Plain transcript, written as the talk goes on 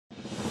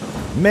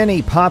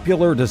Many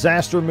popular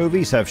disaster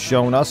movies have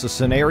shown us a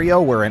scenario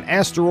where an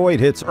asteroid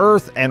hits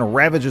Earth and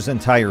ravages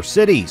entire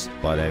cities.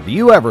 But have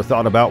you ever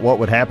thought about what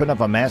would happen if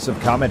a massive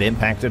comet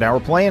impacted our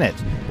planet?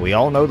 We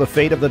all know the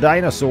fate of the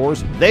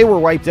dinosaurs. They were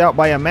wiped out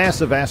by a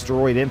massive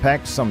asteroid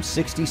impact some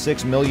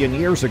 66 million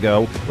years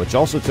ago, which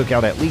also took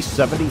out at least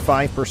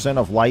 75%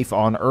 of life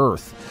on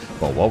Earth.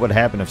 But what would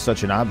happen if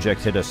such an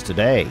object hit us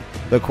today?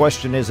 The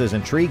question is as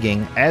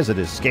intriguing as it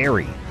is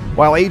scary.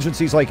 While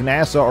agencies like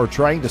NASA are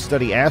trying to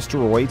study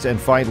asteroids and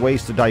find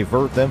ways to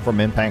divert them from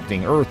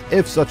impacting Earth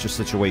if such a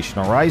situation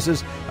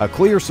arises, a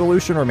clear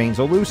solution remains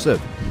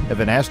elusive. If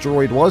an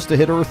asteroid was to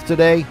hit Earth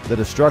today, the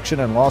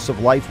destruction and loss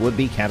of life would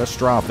be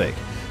catastrophic.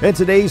 In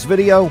today's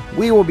video,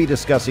 we will be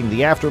discussing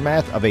the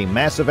aftermath of a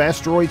massive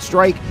asteroid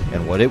strike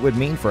and what it would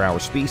mean for our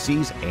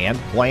species and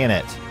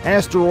planet.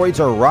 Asteroids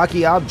are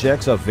rocky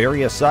objects of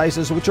various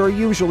sizes which are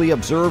usually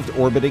observed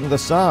orbiting the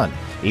Sun.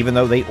 Even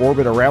though they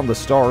orbit around the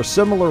stars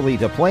similarly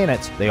to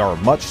planets, they are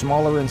much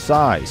smaller in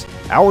size.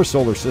 Our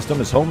solar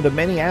system is home to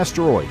many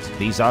asteroids.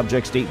 These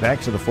objects date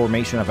back to the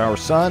formation of our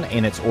Sun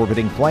and its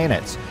orbiting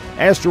planets.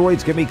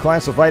 Asteroids can be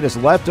classified as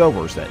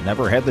leftovers that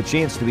never had the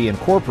chance to be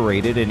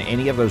incorporated in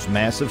any of those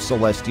massive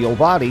celestial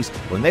bodies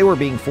when they were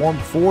being formed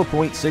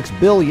 4.6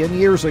 billion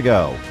years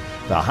ago.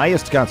 The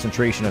highest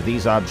concentration of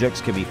these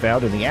objects can be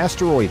found in the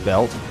asteroid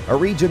belt, a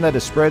region that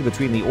is spread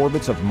between the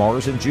orbits of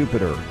Mars and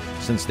Jupiter.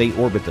 Since they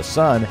orbit the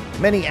Sun,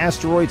 many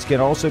asteroids can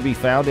also be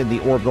found in the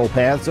orbital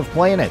paths of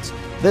planets.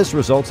 This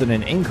results in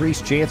an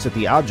increased chance that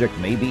the object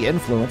may be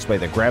influenced by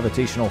the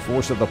gravitational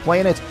force of the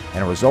planet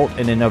and result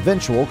in an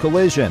eventual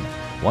collision.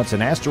 Once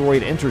an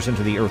asteroid enters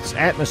into the Earth's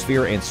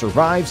atmosphere and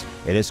survives,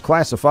 it is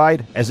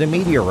classified as a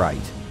meteorite.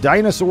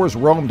 Dinosaurs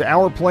roamed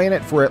our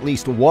planet for at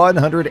least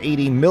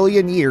 180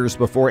 million years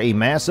before a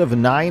massive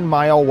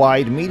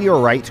 9-mile-wide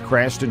meteorite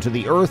crashed into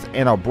the Earth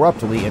and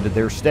abruptly ended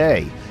their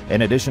stay.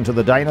 In addition to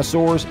the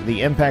dinosaurs,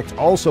 the impact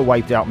also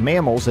wiped out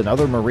mammals and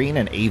other marine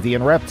and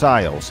avian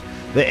reptiles.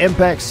 The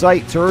impact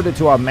site turned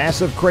into a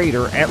massive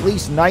crater at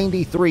least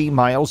 93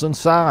 miles in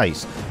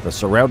size. The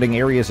surrounding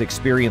areas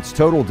experienced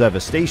total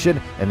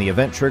devastation, and the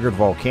event triggered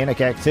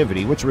volcanic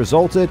activity, which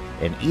resulted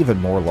in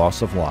even more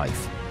loss of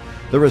life.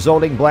 The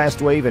resulting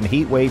blast wave and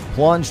heat wave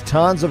plunged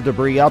tons of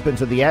debris up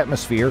into the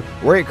atmosphere,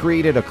 where it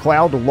created a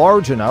cloud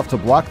large enough to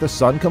block the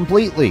sun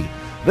completely.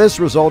 This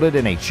resulted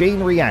in a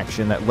chain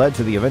reaction that led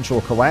to the eventual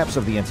collapse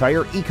of the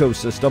entire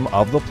ecosystem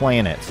of the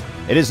planet.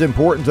 It is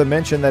important to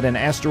mention that an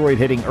asteroid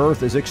hitting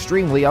Earth is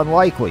extremely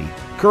unlikely.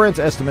 Current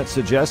estimates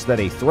suggest that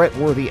a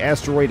threat-worthy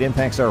asteroid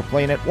impacts our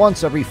planet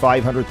once every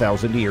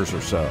 500,000 years or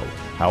so.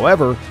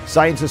 However,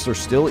 scientists are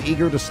still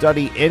eager to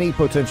study any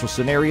potential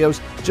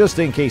scenarios just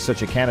in case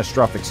such a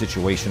catastrophic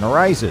situation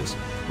arises.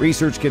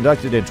 Research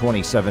conducted in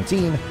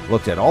 2017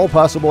 looked at all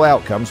possible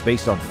outcomes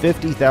based on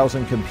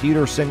 50,000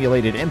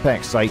 computer-simulated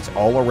impact sites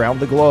all around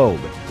the globe.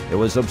 It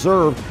was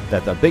observed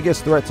that the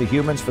biggest threat to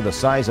humans for the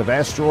size of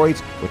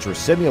asteroids, which were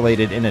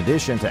simulated in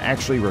addition to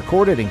actually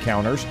recorded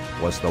encounters,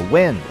 was the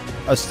wind.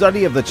 A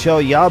study of the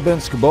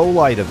Chelyabinsk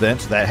bolide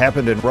event that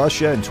happened in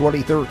Russia in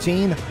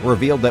 2013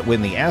 revealed that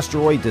when the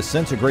asteroid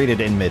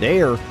disintegrated in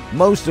midair,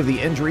 most of the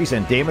injuries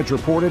and damage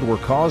reported were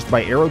caused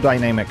by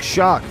aerodynamic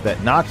shock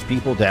that knocked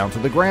people down to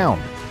the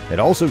ground. It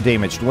also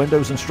damaged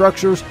windows and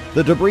structures,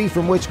 the debris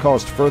from which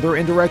caused further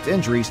indirect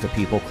injuries to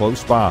people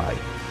close by.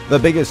 The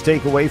biggest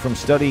takeaway from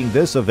studying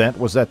this event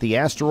was that the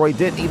asteroid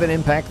didn't even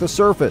impact the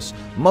surface.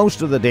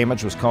 Most of the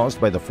damage was caused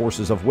by the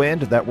forces of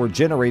wind that were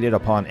generated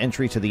upon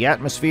entry to the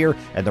atmosphere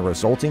and the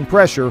resulting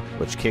pressure,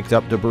 which kicked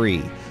up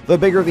debris. The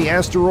bigger the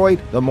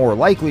asteroid, the more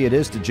likely it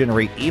is to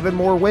generate even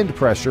more wind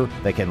pressure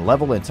that can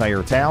level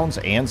entire towns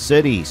and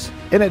cities.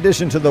 In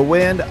addition to the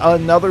wind,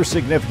 another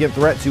significant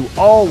threat to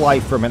all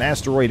life from an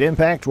asteroid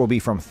impact will be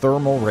from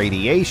thermal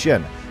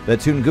radiation. The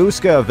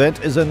Tunguska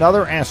Event is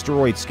another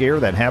asteroid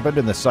scare that happened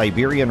in the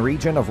Siberian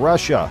region of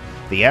Russia.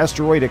 The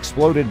asteroid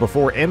exploded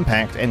before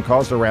impact and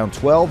caused around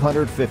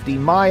 1,250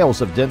 miles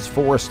of dense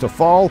forest to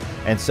fall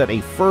and set a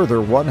further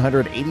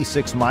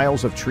 186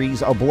 miles of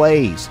trees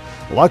ablaze.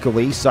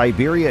 Luckily,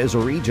 Siberia is a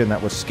region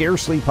that was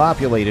scarcely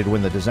populated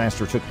when the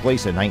disaster took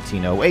place in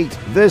 1908.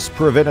 This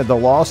prevented the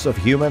loss of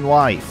human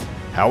life.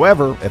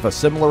 However, if a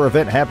similar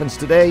event happens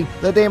today,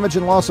 the damage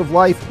and loss of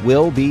life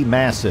will be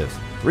massive.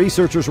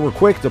 Researchers were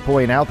quick to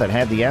point out that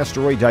had the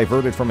asteroid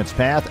diverted from its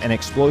path and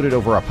exploded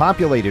over a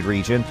populated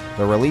region,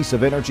 the release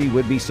of energy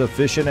would be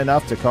sufficient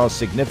enough to cause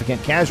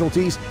significant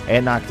casualties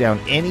and knock down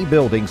any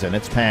buildings in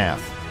its path.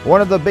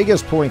 One of the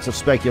biggest points of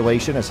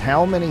speculation is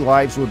how many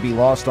lives would be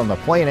lost on the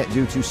planet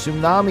due to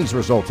tsunamis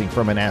resulting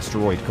from an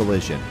asteroid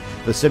collision.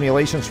 The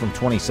simulations from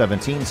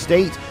 2017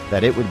 state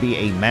that it would be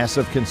a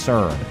massive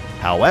concern.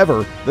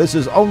 However, this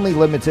is only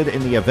limited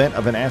in the event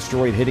of an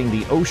asteroid hitting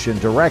the ocean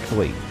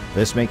directly.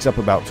 This makes up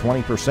about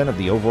 20% of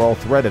the overall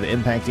threat of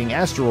impacting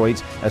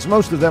asteroids, as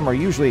most of them are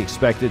usually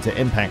expected to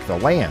impact the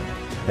land.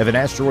 If an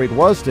asteroid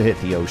was to hit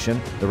the ocean,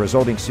 the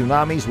resulting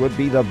tsunamis would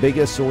be the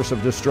biggest source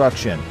of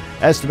destruction.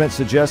 Estimates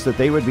suggest that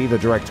they would be the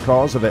direct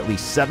cause of at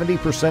least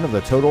 70% of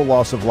the total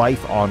loss of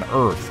life on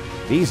Earth.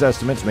 These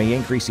estimates may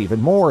increase even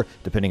more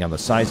depending on the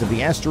size of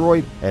the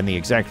asteroid and the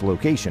exact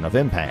location of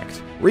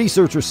impact.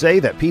 Researchers say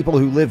that people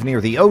who live near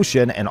the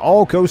ocean and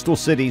all coastal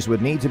cities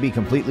would need to be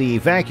completely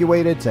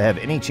evacuated to have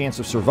any chance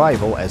of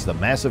survival, as the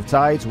massive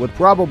tides would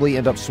probably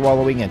end up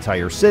swallowing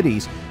entire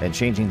cities and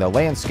changing the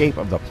landscape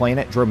of the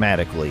planet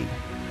dramatically.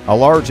 A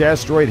large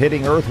asteroid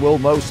hitting Earth will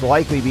most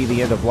likely be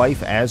the end of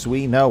life as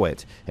we know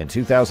it. In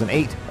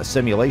 2008, a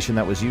simulation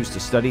that was used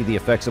to study the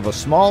effects of a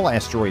small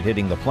asteroid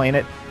hitting the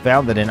planet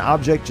found that an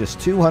object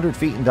just 200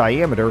 feet in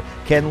diameter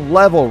can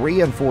level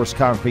reinforced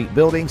concrete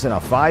buildings in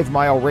a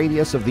 5-mile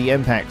radius of the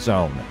impact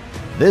zone.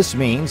 This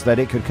means that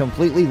it could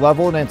completely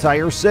level an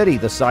entire city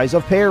the size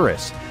of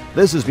Paris.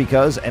 This is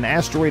because an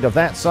asteroid of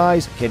that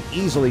size can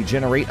easily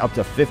generate up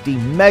to 50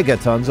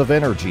 megatons of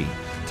energy.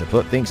 To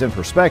put things in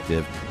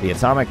perspective, the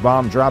atomic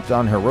bomb dropped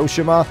on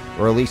Hiroshima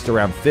released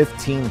around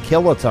 15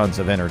 kilotons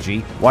of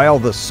energy, while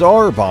the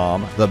Tsar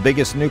bomb, the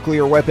biggest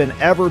nuclear weapon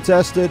ever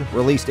tested,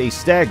 released a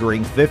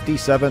staggering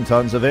 57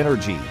 tons of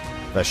energy.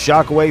 The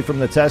shockwave from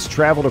the test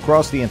traveled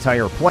across the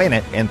entire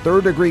planet, and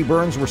third-degree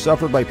burns were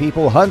suffered by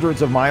people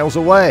hundreds of miles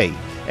away.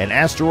 An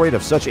asteroid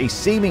of such a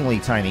seemingly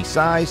tiny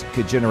size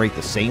could generate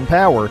the same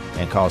power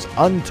and cause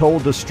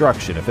untold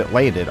destruction if it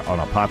landed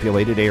on a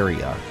populated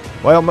area.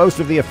 While most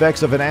of the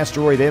effects of an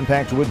asteroid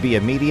impact would be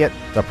immediate,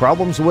 the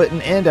problems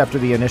wouldn't end after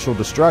the initial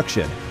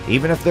destruction.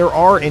 Even if there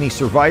are any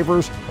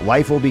survivors,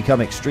 life will become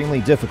extremely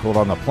difficult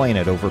on the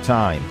planet over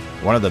time.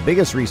 One of the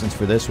biggest reasons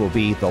for this will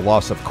be the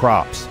loss of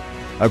crops.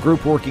 A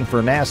group working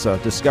for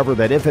NASA discovered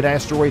that if an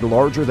asteroid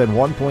larger than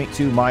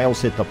 1.2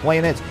 miles hit the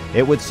planet,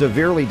 it would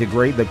severely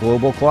degrade the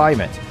global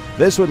climate.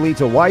 This would lead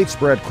to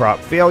widespread crop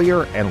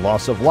failure and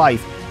loss of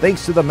life,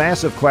 thanks to the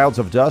massive clouds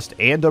of dust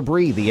and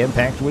debris the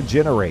impact would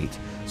generate.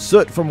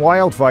 Soot from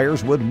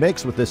wildfires would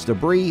mix with this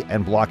debris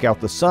and block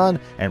out the sun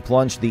and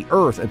plunge the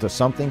Earth into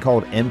something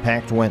called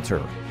impact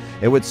winter.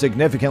 It would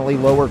significantly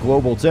lower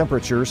global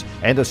temperatures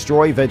and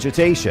destroy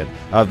vegetation,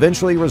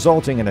 eventually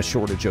resulting in a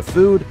shortage of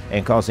food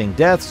and causing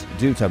deaths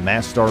due to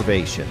mass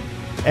starvation.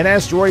 An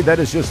asteroid that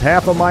is just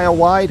half a mile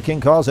wide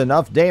can cause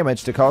enough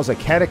damage to cause a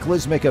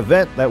cataclysmic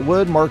event that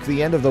would mark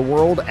the end of the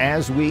world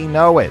as we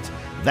know it.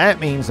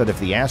 That means that if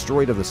the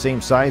asteroid of the same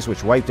size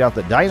which wiped out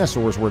the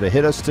dinosaurs were to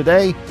hit us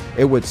today,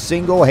 it would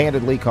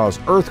single-handedly cause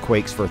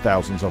earthquakes for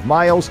thousands of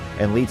miles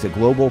and lead to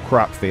global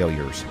crop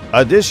failures.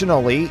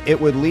 Additionally, it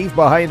would leave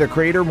behind a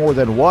crater more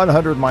than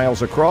 100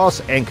 miles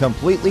across and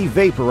completely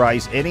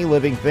vaporize any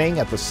living thing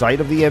at the site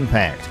of the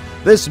impact.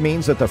 This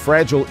means that the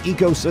fragile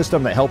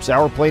ecosystem that helps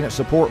our planet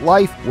support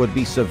life would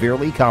be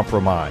severely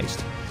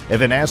compromised. If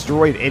an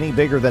asteroid any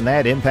bigger than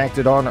that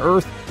impacted on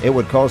Earth, it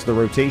would cause the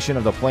rotation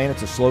of the planet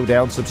to slow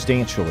down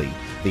substantially.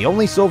 The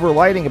only silver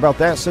lining about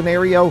that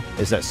scenario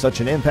is that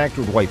such an impact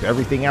would wipe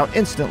everything out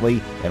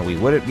instantly, and we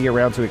wouldn't be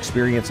around to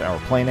experience our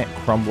planet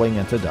crumbling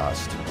into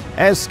dust.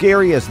 As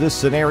scary as this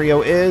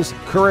scenario is,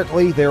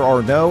 currently there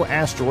are no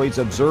asteroids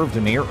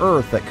observed near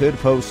Earth that could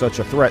pose such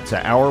a threat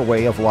to our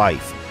way of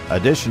life.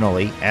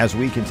 Additionally, as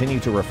we continue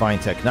to refine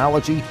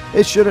technology,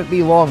 it shouldn't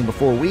be long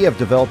before we have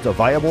developed a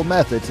viable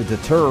method to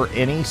deter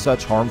any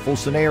such harmful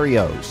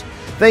scenarios.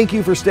 Thank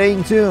you for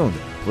staying tuned.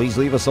 Please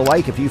leave us a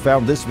like if you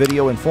found this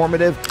video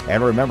informative,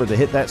 and remember to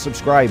hit that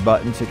subscribe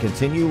button to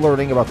continue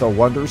learning about the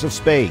wonders of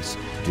space.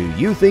 Do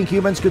you think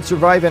humans could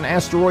survive an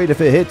asteroid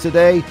if it hit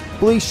today?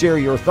 Please share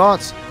your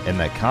thoughts in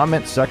the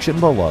comment section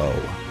below.